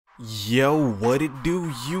Yo, what it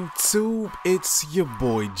do, YouTube? It's your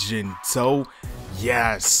boy Gento.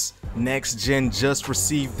 Yes, next gen just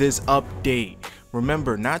received this update.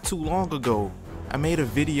 Remember, not too long ago, I made a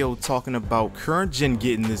video talking about current gen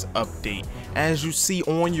getting this update. As you see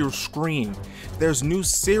on your screen, there's new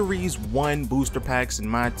Series 1 booster packs in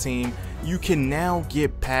MyTeam. You can now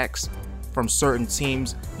get packs from certain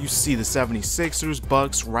teams. You see the 76ers,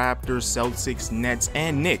 Bucks, Raptors, Celtics, Nets,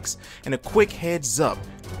 and Knicks. And a quick heads up,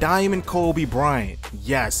 Diamond Kobe Bryant.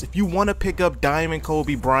 Yes, if you want to pick up Diamond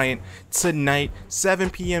Kobe Bryant tonight, 7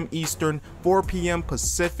 p.m. Eastern, 4 p.m.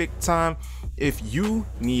 Pacific time. If you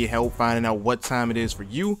need help finding out what time it is for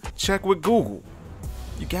you, check with Google.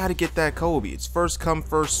 You gotta get that Kobe. It's first come,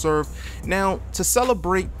 first serve. Now, to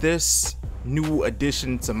celebrate this new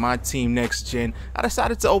addition to MyTeam next gen, I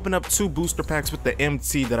decided to open up 2 booster packs with the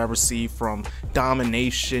MT that I received from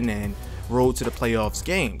Domination and Road to the Playoffs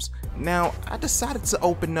games. Now, I decided to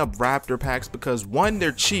open up Raptor packs because 1,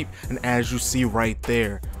 they're cheap, and as you see right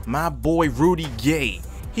there, my boy Rudy Gay,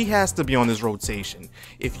 he has to be on this rotation.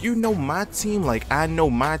 If you know MyTeam like I know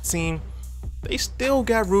MyTeam, they still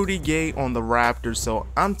got Rudy Gay on the Raptors, so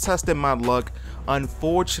I'm testing my luck.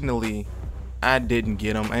 Unfortunately, I didn't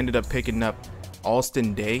get him. I ended up picking up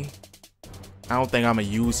Austin Day. I don't think I'm gonna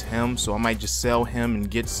use him, so I might just sell him and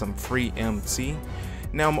get some free MT.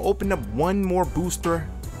 Now I'm gonna open up one more booster,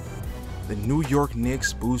 the New York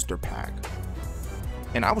Knicks booster pack.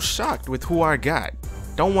 And I was shocked with who I got.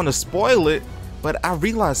 Don't want to spoil it, but I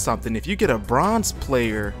realized something. If you get a bronze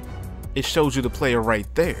player, it shows you the player right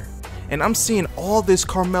there. And I'm seeing all this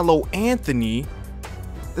Carmelo Anthony.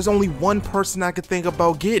 There's only one person I could think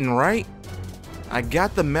about getting, right? I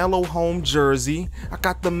got the Melo home jersey. I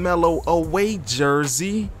got the Melo away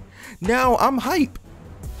jersey. Now I'm hype.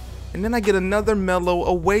 And then I get another Melo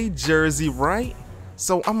away jersey, right?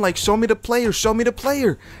 So I'm like, show me the player, show me the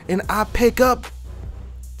player. And I pick up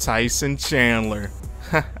Tyson Chandler.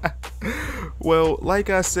 Well, like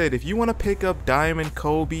I said, if you want to pick up Diamond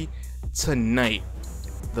Kobe tonight,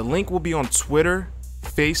 the link will be on Twitter,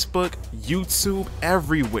 Facebook, YouTube,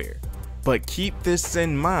 everywhere. But keep this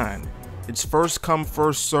in mind. It's first come,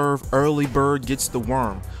 first serve. Early bird gets the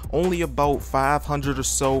worm. Only about 500 or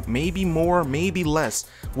so, maybe more, maybe less,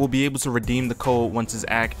 will be able to redeem the code once it's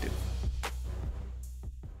active.